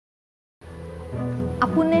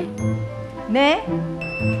Apun ne? Ne?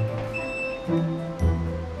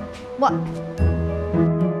 What?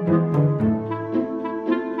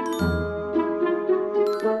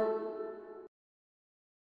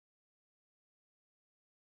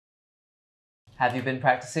 Have you been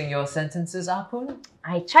practicing your sentences, Apun?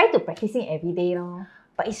 I try to practicing every day, lor,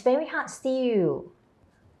 but it's very hard still.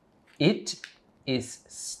 It is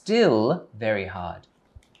still very hard.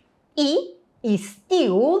 It is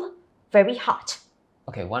still very hard.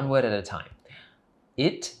 Okay, one word at a time.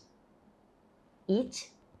 It It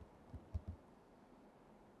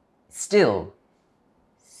still.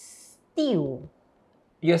 still.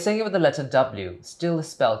 You're saying it with the letter W. Still is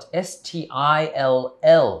spelled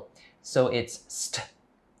S-T-I-L-L. So it's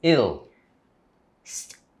st-ill.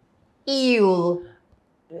 Ill.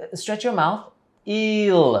 Stretch your mouth.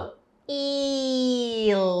 Ill.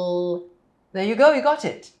 Ill. There you go, you got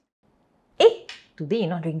it. Eh, today you're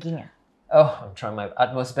not drinking, ah? Oh, I'm trying my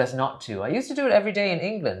utmost best not to. I used to do it every day in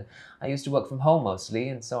England. I used to work from home mostly,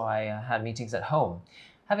 and so I had meetings at home.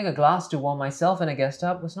 Having a glass to warm myself in a guest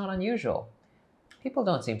hub was not unusual. People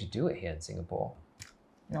don't seem to do it here in Singapore.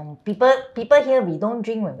 No, people here, we don't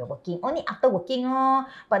drink when we're working. Only after working, oh.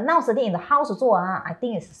 But nowadays in the house also, I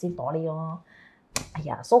think it's the same story, oh.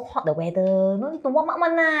 Aiyah, so hot the weather. No need to warm up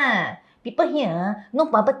one, lah. People here, no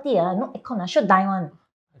bubble tea, no aircon, sure die one.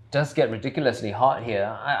 It does get ridiculously hot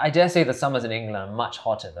here. I dare say the summers in England are much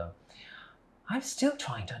hotter though. I'm still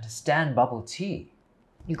trying to understand bubble tea.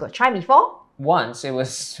 You got try before? Once, it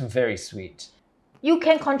was very sweet. You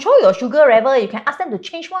can control your sugar level. You can ask them to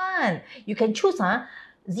change one. You can choose 0%,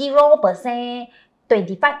 25%,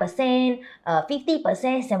 50%,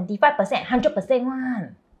 75%, 100%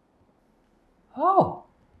 one. Oh,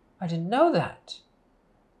 I didn't know that.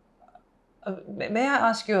 May I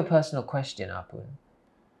ask you a personal question, Apun?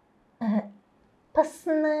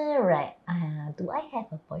 Personal, right? Do I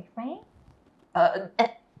have a boyfriend?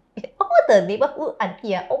 All the neighborhood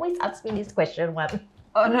auntie always ask me this question one.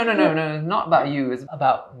 Oh, no, not about you. It's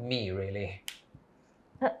about me, really.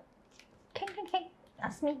 Can.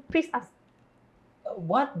 Ask me. Please ask.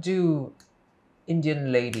 What do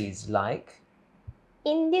Indian ladies like?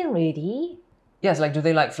 Indian lady? Yes, like do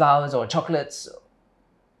they like flowers or chocolates?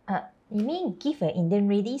 You mean give an Indian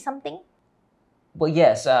lady something? Well,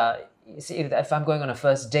 yes. You see, if I'm going on a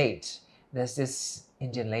first date, there's this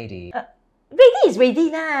Indian lady. Ready is ready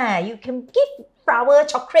lah. You can give flower,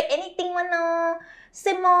 chocolate, anything one no.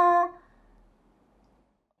 Same no.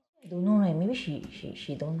 I don't know, maybe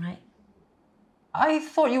she don't like. I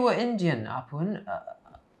thought you were Indian, Apun.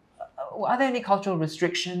 Are there any cultural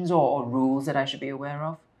restrictions or rules that I should be aware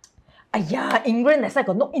of? Aiyah, England, that's like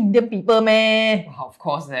got no Indian people, man. Well, of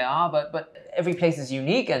course there are, but every place is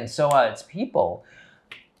unique and so are its people.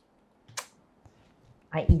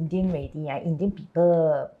 I Indian lady, I Indian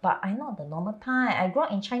people, but I not the normal type. I grew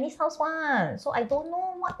up in Chinese house one, so I don't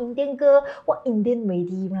know what Indian girl, what Indian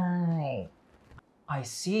lady, right? I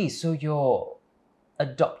see. So your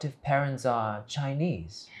adoptive parents are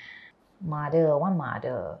Chinese? One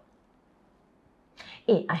mother.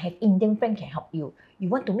 Hey, I have Indian friend can help you. You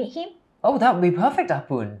want to meet him? Oh, that would be perfect,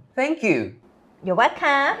 Apun. Thank you. You're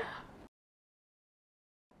welcome.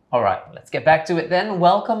 All right, let's get back to it then.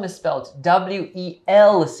 Welcome is spelled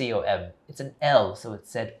W-E-L-C-O-M. It's an L, so it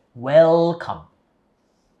said welcome.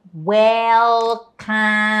 Welcome.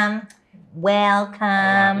 All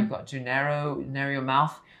right, you've got to narrow your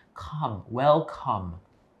mouth. Come, welcome.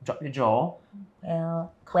 Drop your jaw.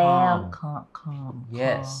 Welcome.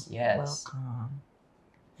 Yes. Welcome.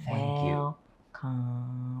 Thank you.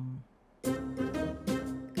 Welcome.